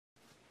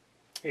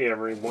Hey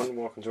everyone,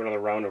 welcome to another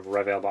round of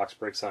reval box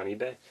breaks on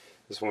eBay.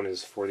 This one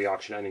is for the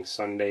auction ending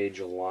Sunday,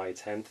 July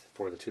 10th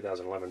for the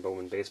 2011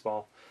 Bowman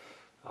Baseball.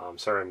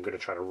 Sorry, I'm going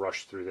to try to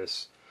rush through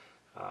this.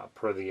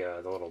 Per the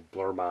little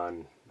blurb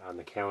on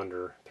the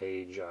calendar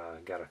page,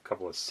 got a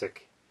couple of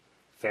sick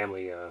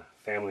family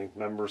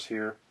members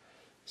here,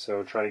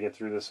 so try to get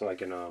through this so I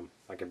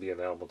can be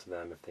available to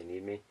them if they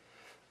need me.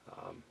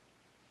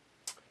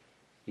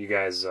 You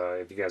guys,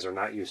 if you guys are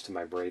not used to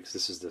my breaks,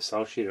 this is the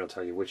sell sheet. It'll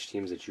tell you which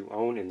teams that you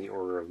own in the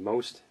order of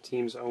most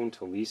teams owned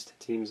to least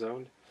teams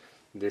owned.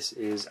 This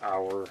is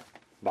our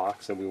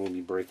box that we will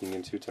be breaking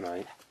into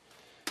tonight.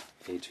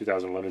 A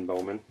 2011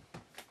 Bowman.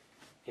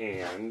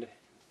 And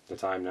the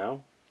time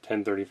now,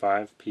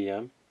 10:35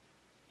 p.m.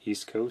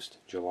 East Coast,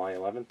 July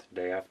 11th,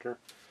 day after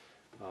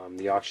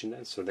the auction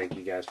ends. So thank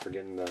you guys for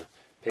getting the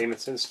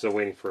payments in. Still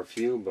waiting for a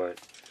few, but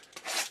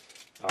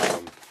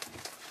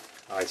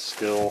I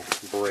still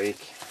break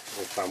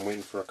if I'm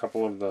waiting for a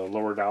couple of the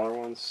lower dollar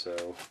ones,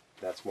 so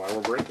that's why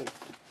we're breaking.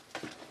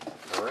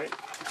 Alright,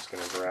 just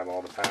going to grab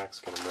all the packs,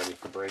 get them ready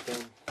for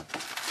breaking,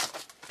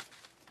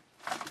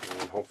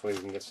 and hopefully we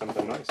can get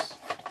something nice.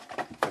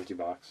 Empty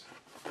box.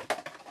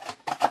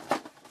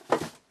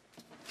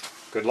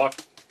 Good luck.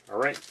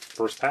 Alright,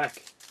 first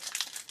pack.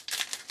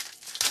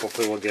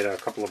 Hopefully we'll get a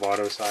couple of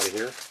autos out of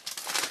here.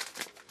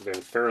 I've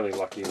been fairly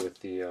lucky with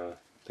the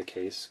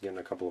case, getting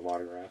a couple of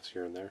autographs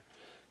here and there.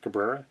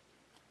 Cabrera,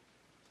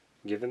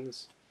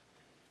 Givens,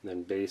 and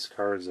then base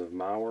cards of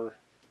Mauer,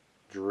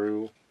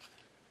 Drew,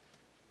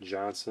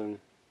 Johnson,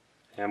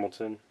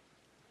 Hamilton.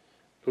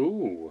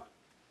 Ooh,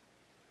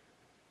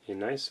 a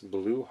nice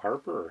blue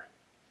Harper,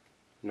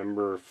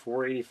 number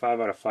 485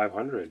 out of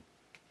 500.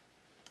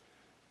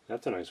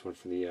 That's a nice one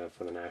for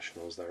the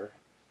Nationals there.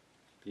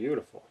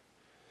 Beautiful.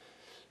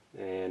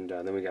 And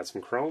then we got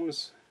some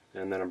chromes,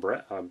 and then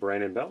a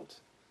Brandon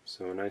Belt.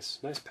 So a nice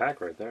pack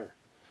right there.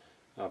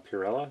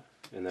 Pirella,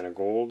 and then a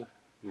gold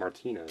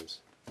Martinez.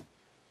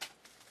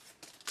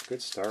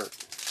 Good start.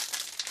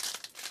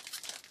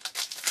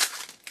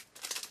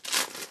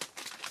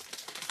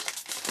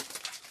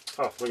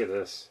 Oh, look at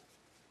this.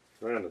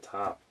 Right on the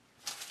top.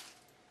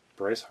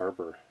 Bryce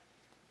Harper.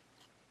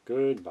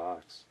 Good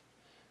box.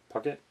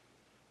 Puckett.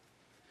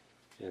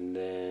 And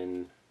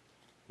then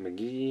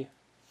McGee,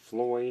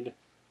 Floyd,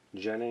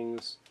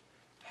 Jennings,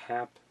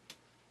 Happ,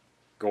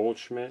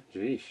 Goldschmidt.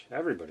 Geesh,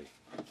 everybody.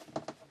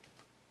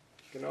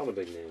 Get all the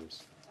big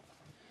names.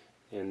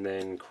 And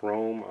then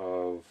chrome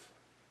of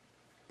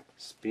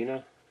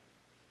Spina.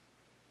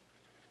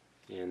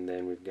 And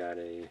then we've got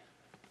a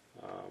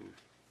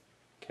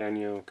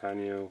Canio,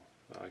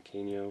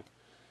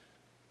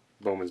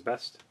 Bowman's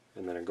Best.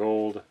 And then a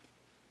gold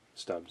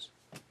Stubbs.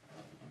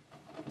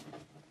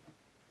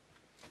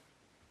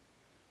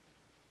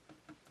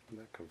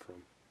 Where'd that come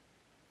from?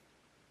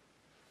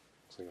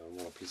 Looks like a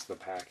little piece of the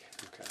pack.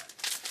 Okay.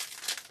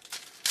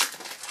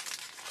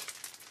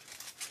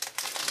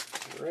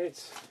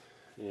 Alright,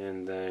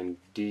 and then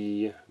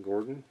D.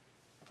 Gordon,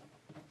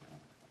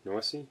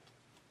 Noisy,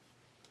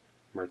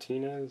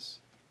 Martinez,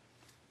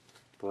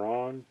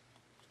 Braun,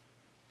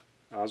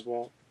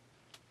 Oswalt,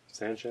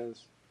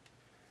 Sanchez,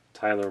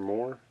 Tyler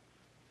Moore.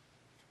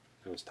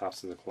 That was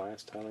tops of the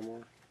class, Tyler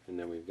Moore. And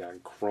then we've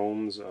got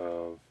chromes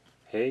of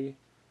Haig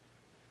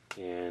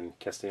and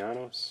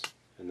Castellanos,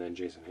 and then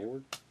Jason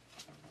Hayward.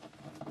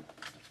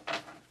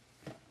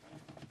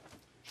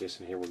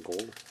 Jason Hayward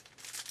gold.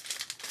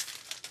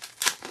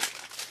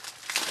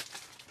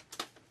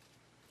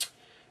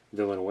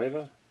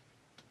 Villanueva,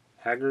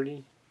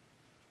 Haggerty,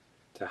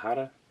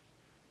 Tejada,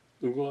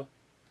 Ugla,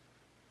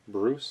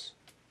 Bruce,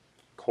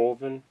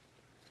 Colvin,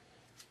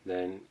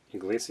 then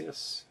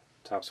Iglesias,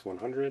 tops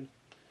 100,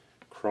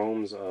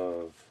 chromes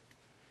of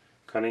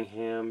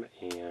Cunningham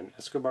and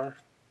Escobar,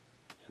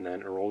 and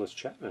then Aroldis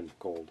Chapman,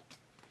 gold.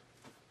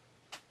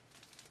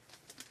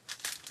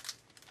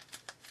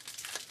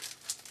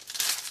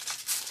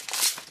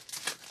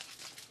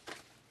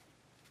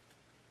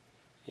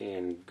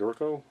 And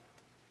Gurko,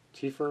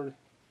 Tiford,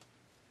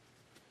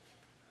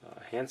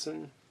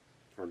 Hansen,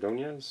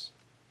 Ordonez,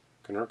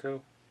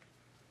 Konerko,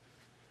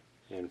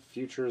 and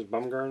Futures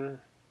Bumgarner,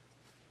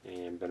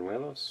 and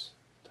Benuelos,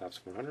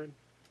 tops 100.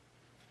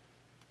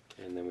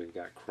 And then we've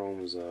got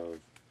chromes of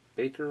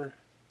Baker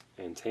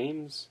and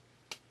Thames,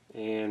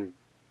 and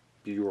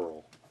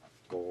Burrell,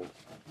 gold.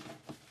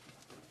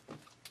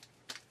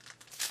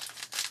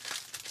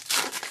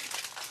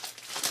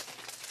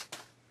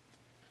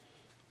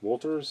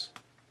 Wolters,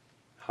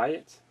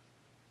 Hyatt,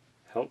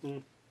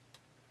 Helton,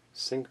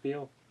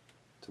 Sinkbeal,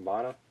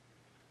 Tabata,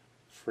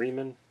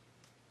 Freeman,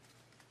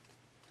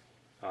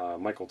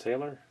 Michael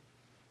Taylor,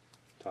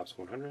 tops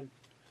 100,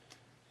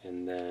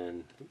 and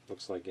then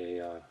looks like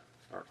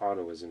our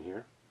auto is in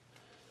here.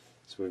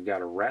 So we've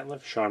got a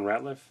Ratliff, Sean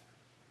Ratliff,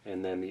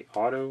 and then the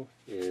auto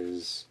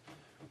is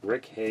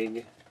Rick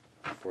Haig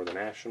for the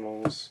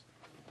Nationals.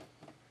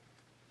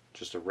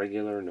 Just a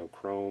regular, no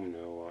chrome,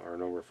 no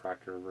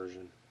refractor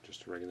version,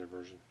 just a regular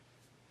version.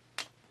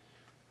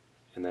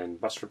 And then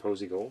Buster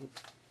Posey gold.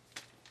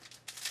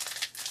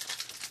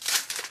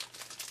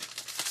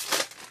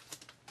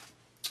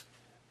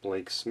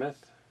 Blake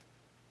Smith,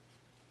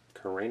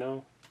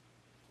 Carreno,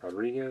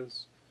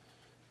 Rodriguez,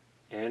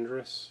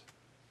 Andrus,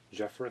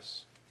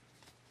 Jeffress,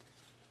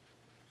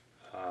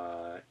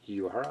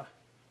 Iuhara,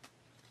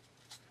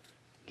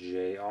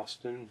 J.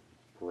 Austin,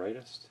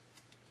 brightest,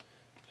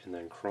 and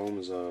then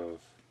chromes of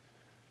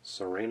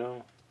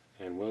Serrano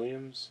and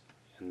Williams,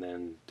 and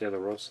then De La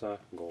Rosa,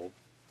 gold.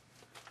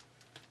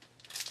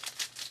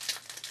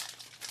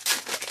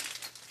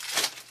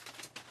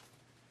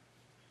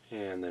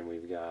 And then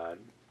we've got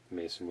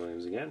Mason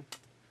Williams again,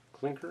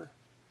 Clinker,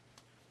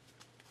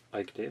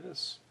 Ike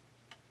Davis,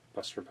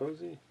 Buster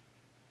Posey,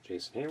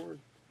 Jason Hayward,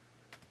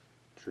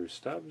 Drew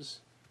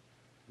Stubbs,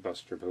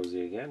 Buster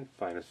Posey again,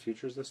 Finest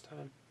Futures this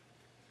time,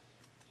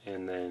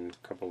 and then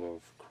a couple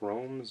of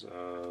chromes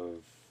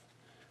of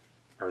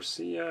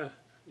Arcia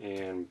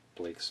and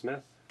Blake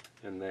Smith,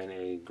 and then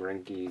a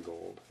Greinke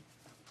gold.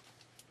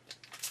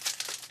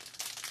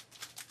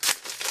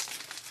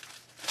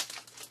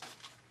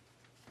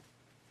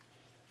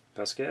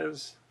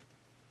 Vasquez,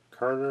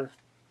 Carter,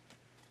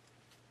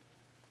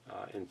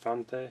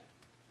 Infante,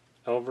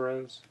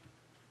 Alvarez,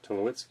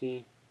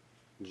 Tulowitzki,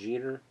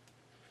 Jeter,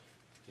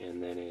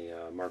 and then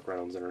a Mark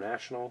Reynolds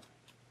International.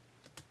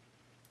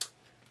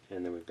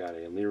 And then we've got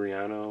a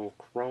Liriano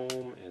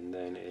Chrome, and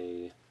then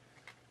a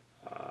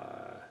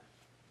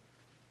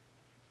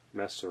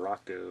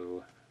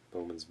Mesoraco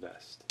Bowman's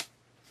Best.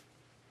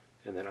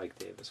 And then Ike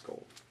Davis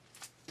gold.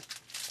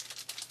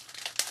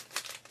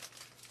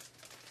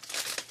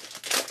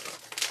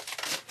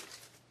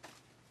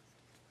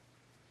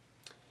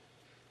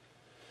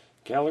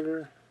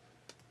 Gallagher,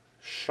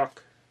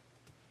 Shuck,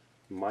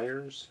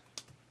 Myers,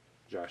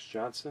 Josh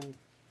Johnson,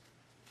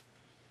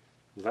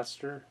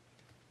 Lester,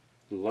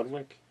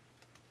 Ludwig,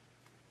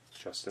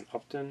 Justin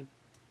Upton,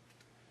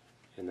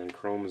 and then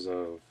chromes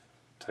of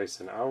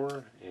Tyson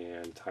Auer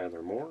and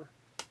Tyler Moore,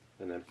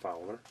 and then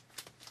Fowler.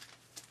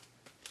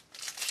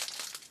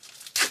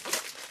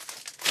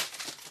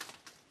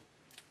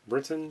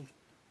 Britton,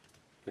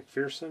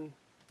 McPherson,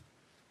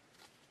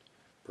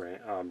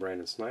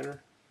 Brandon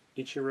Snyder,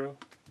 Ichiro,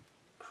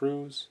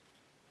 Cruz,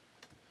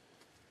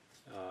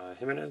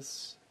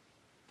 Jimenez,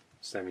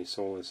 Sammy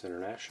Solis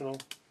International,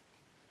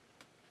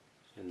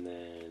 and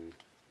then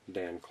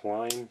Dan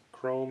Klein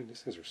Chrome.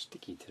 These things are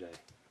sticky today.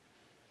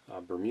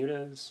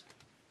 Bermudez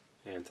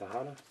and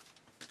Tejada.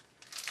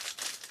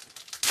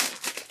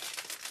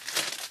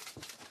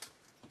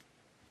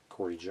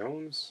 Corey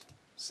Jones,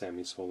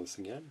 Sammy Solis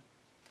again,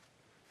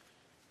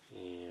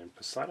 and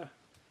Posada,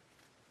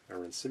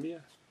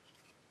 Arancibia,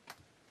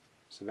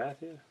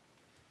 Sabathia,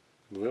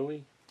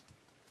 Lilly,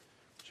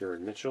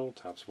 Jared Mitchell,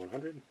 Topps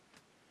 100.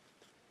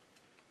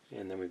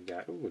 And then we've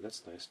got, ooh,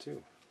 that's nice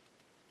too,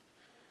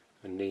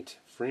 a Nate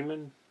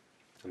Freeman,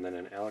 and then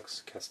an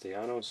Alex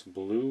Castellanos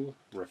Blue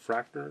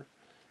Refractor,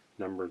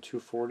 number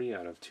 240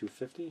 out of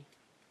 250.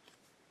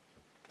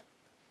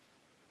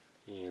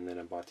 And then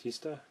a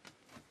Bautista.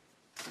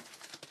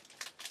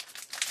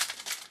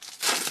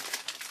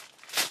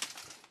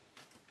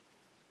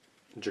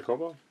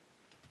 Jacobo,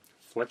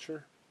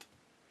 Fletcher,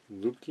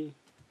 Lupke,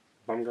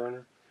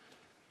 Bumgarner,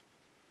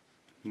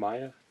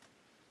 Maya,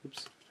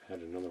 oops, I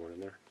had another one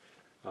in there,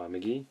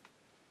 McGee,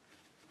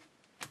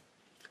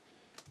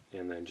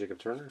 and then Jacob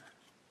Turner,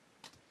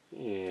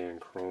 and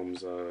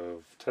chromes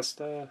of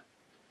Testa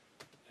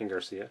and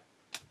Garcia,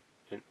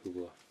 and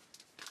Ugla,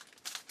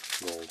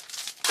 gold,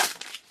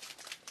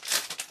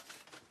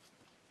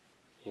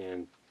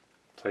 and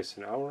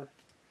Tyson Auer,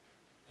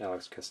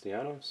 Alex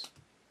Castellanos,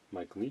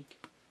 Mike Leake,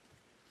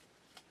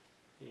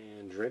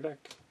 and Drebeck,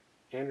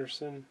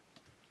 Anderson,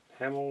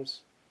 Hamels,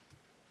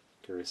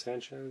 Gary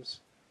Sanchez,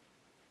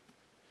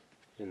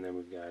 and then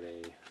we've got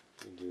a,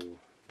 we do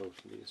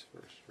both of these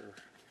first, there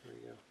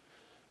we go,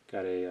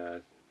 got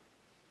a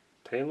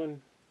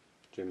Talon,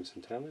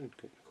 Jameson Talon,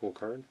 cool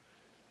card,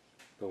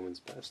 Bowman's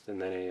Best, and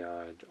then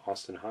a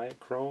Austin Hyatt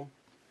Chrome,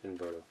 and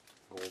Voto,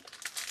 gold.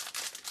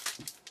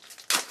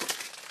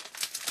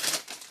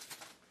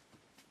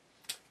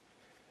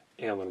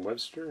 Alan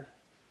Webster,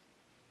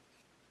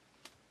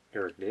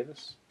 Eric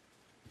Davis,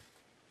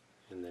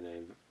 and then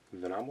a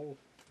Venable,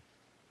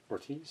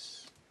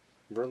 Ortiz,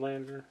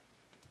 Verlander,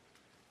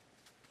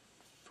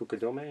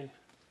 Fukudome,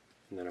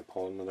 and then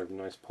another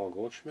nice Paul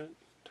Goldschmidt,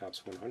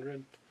 Topps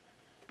 100,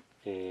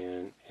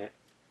 and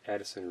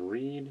Addison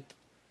Reed,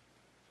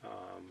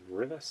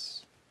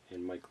 Rivas,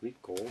 and Mike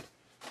Leake gold.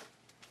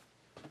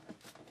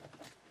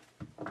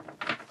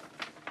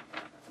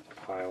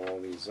 Pile all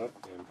these up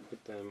and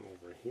put them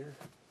over here.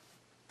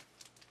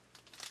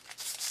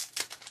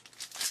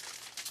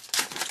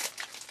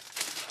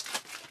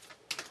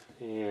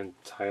 And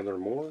Tyler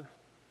Moore,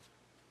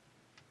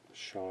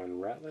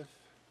 Sean Ratliff,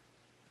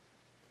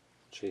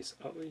 Chase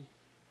Utley,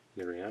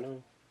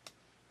 Liriano,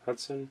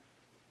 Hudson,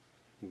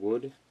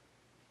 Wood,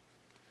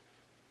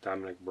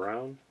 Dominic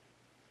Brown,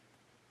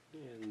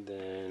 and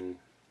then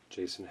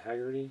Jason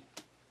Haggerty,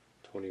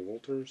 Tony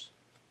Wolters,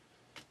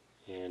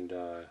 and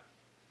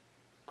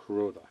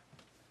Kuroda.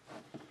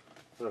 I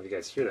don't know if you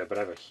guys hear that, but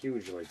I have a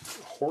huge like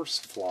horse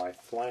fly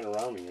flying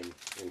around me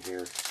in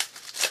here.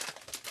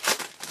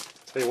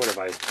 Tell you what, if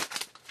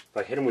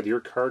I hit him with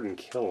your card and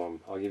kill him,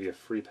 I'll give you a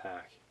free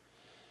pack.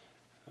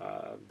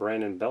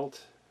 Brandon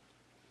Belt,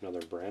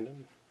 another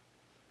Brandon,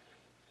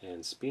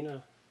 and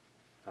Spina,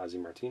 Ozzie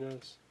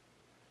Martinez.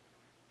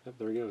 Yep,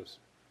 there he goes.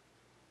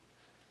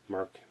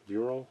 Mark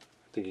Burrell.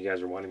 I think you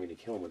guys are wanting me to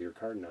kill him with your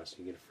card now, so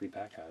you get a free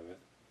pack out of it.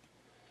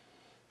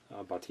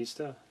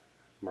 Bautista,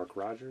 Mark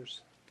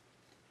Rogers,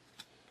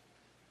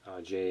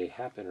 J.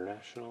 Happ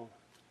International,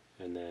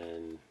 and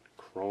then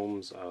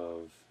Chromes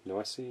of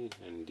Noesi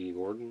and D.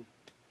 Gordon,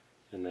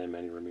 and then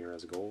Manny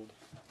Ramirez Gold.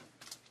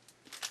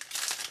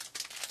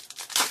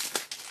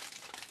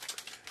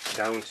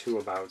 Down to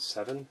about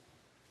 7.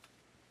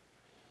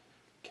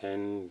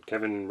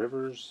 Kevin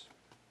Rivers,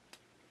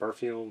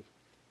 Barfield,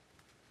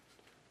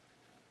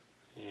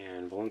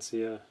 and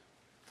Valencia,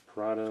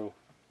 Parado,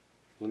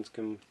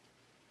 Lincecum,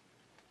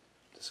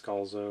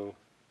 Descalzo,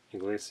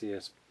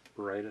 Iglesias,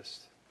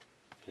 Brightest,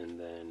 and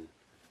then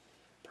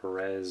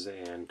Perez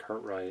and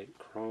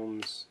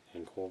Chromes,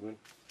 and Colvin,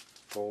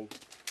 Gold.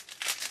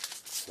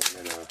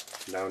 And then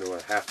down to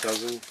a half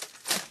dozen.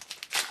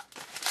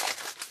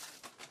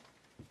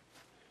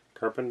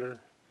 Carpenter,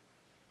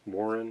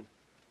 Warren,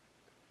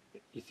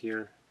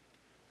 Ethier,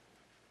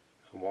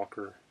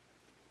 Walker,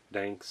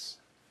 Danks,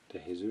 De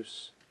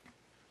Jesus,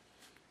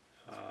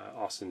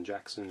 Austin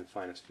Jackson,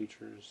 Finest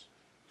Features,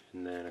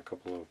 and then a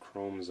couple of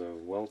chromes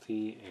of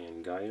Welty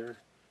and Geyer,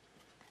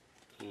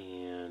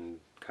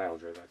 and Kyle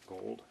Drabek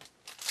Gold.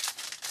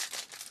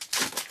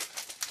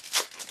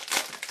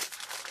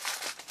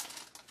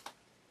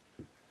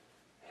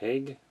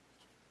 Haig,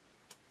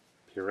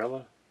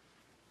 Pirella,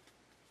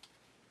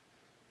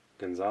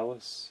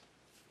 Gonzalez,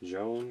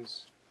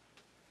 Jones,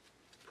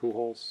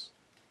 Pujols,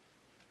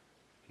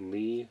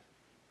 Lee,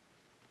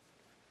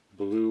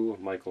 Blue,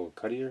 Michael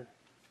Cuttier,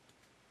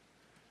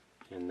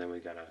 and then we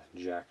got a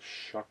Jack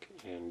Shuck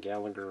and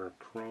Gallagher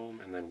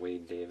Chrome, and then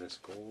Wade Davis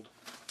Gold.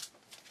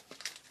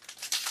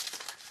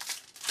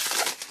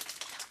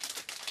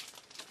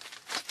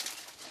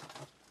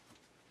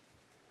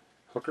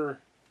 Hooker,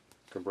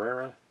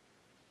 Cabrera,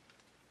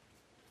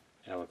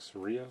 Alex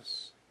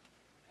Rios,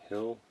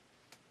 Hill,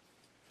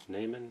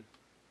 Naaman,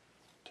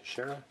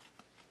 Teixeira,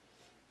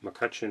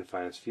 McCutcheon,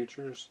 Finest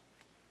Futures,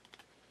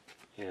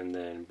 and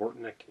then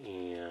Bortnick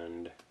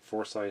and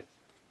Forsyth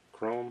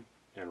Chrome,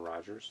 and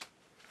Rogers.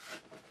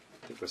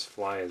 I think this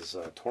fly is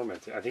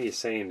tormented. I think he's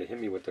saying to hit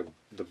me with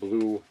the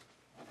blue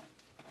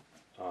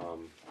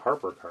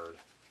Harper card.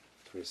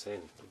 That's what he's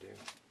saying to do.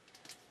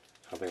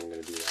 I don't think I'm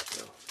going to do that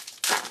though.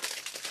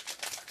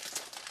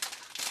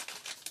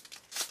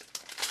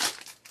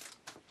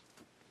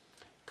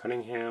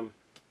 Cunningham,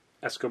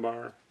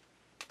 Escobar,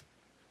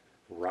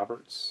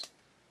 Roberts,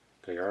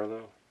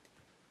 Gallardo,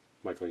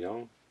 Michael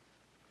Young,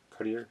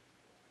 Cuttier,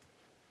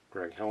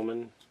 Greg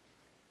Hellman,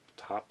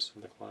 tops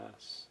of the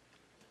class,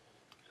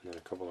 and then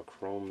a couple of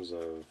chromes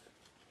of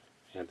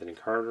Anthony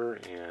Carter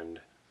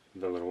and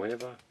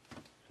Villanueva,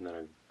 and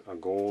then a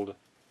gold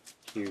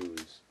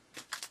Hughes.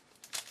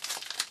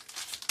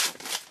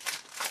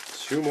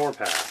 2 more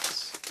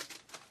packs.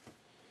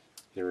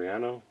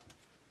 Iriano,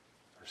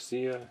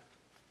 Garcia,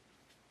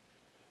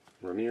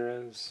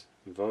 Ramirez,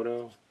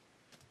 Voto,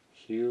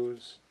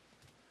 Hughes,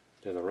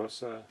 De La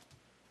Rosa,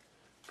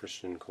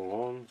 Christian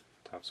Colon,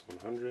 tops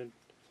 100, and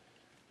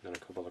then a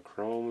couple of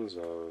chromes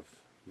of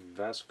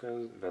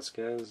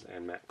Vasquez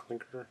and Matt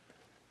Klinker,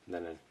 and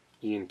then an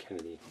Ian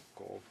Kennedy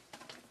gold.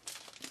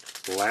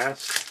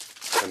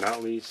 Last but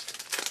not least,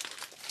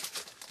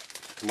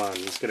 come on,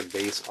 let's get a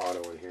base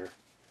auto in here.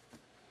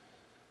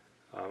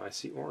 I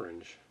see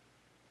orange.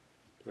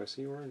 Do I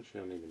see orange?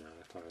 No, maybe not.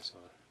 I thought I saw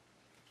it.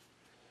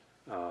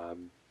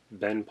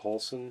 Ben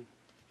Paulson,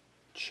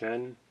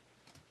 Chen,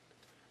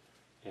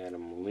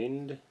 Adam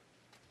Lind,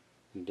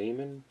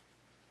 Damon,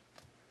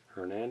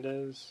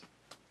 Hernandez,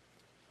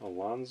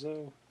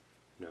 Alonzo,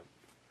 no,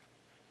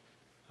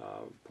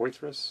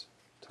 Poitras,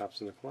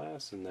 tops of the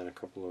class, and then a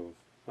couple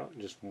of,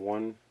 just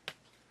one.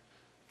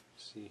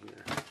 Let's see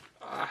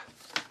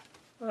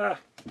here.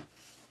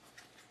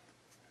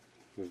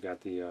 We've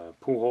got the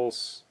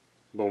Pujols,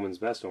 Bowman's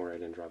Best. Don't worry, I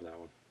didn't drop that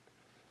one.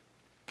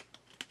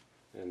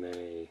 And then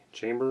a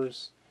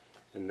Chambers,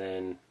 and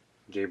then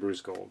J.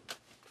 Bruce Gold.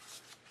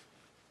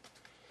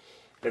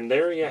 And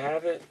there you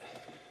have it.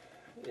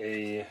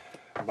 A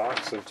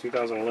box of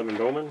 2011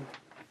 Bowman.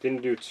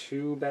 Didn't do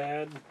too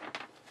bad.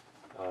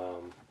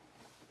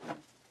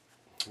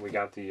 We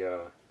got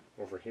the,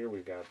 over here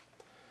we've got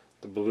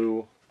the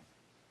blue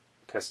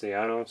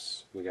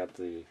Castellanos. We got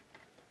the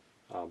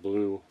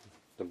blue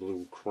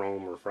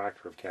chrome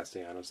refractor of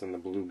Castellanos, and the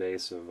blue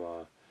base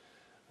of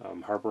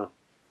Harper.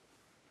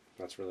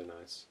 That's really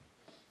nice.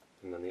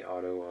 And then the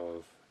auto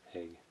of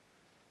Haig.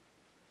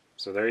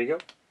 So there you go.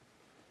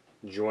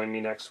 Join me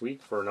next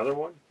week for another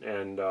one,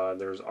 and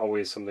there's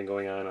always something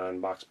going on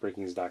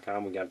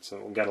boxbreakings.com. We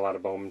got a lot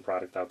of Bowman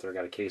product out there.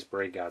 Got a case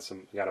break, got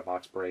a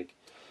box break,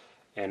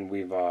 and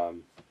we've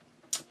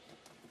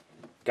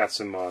got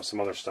some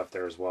other stuff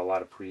there as well. A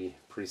lot of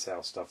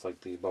pre-sale stuff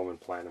like the Bowman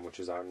Platinum, which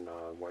is out in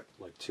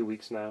like 2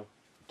 weeks now,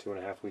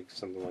 2.5 weeks,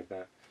 something like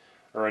that.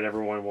 All right,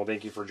 everyone. Well,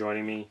 thank you for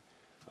joining me.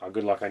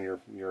 Good luck on your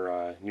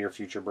near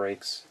future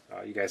breaks.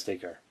 You guys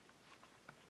take care.